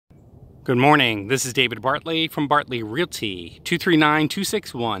Good morning. This is David Bartley from Bartley Realty,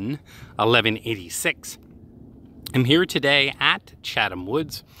 239-261-1186. I'm here today at Chatham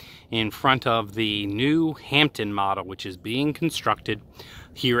Woods in front of the new Hampton model, which is being constructed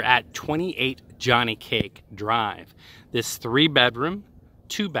here at 28 Johnnycake Drive. This 3-bedroom,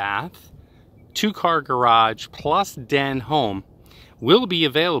 2-bath, 2-car garage plus den home will be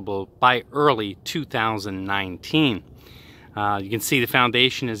available by early 2019. You can see the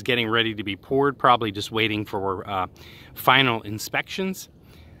foundation is getting ready to be poured, probably just waiting for final inspections.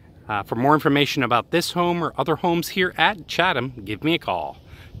 For more information about this home or other homes here at Chatham, give me a call,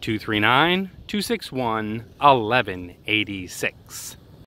 239-261-1186.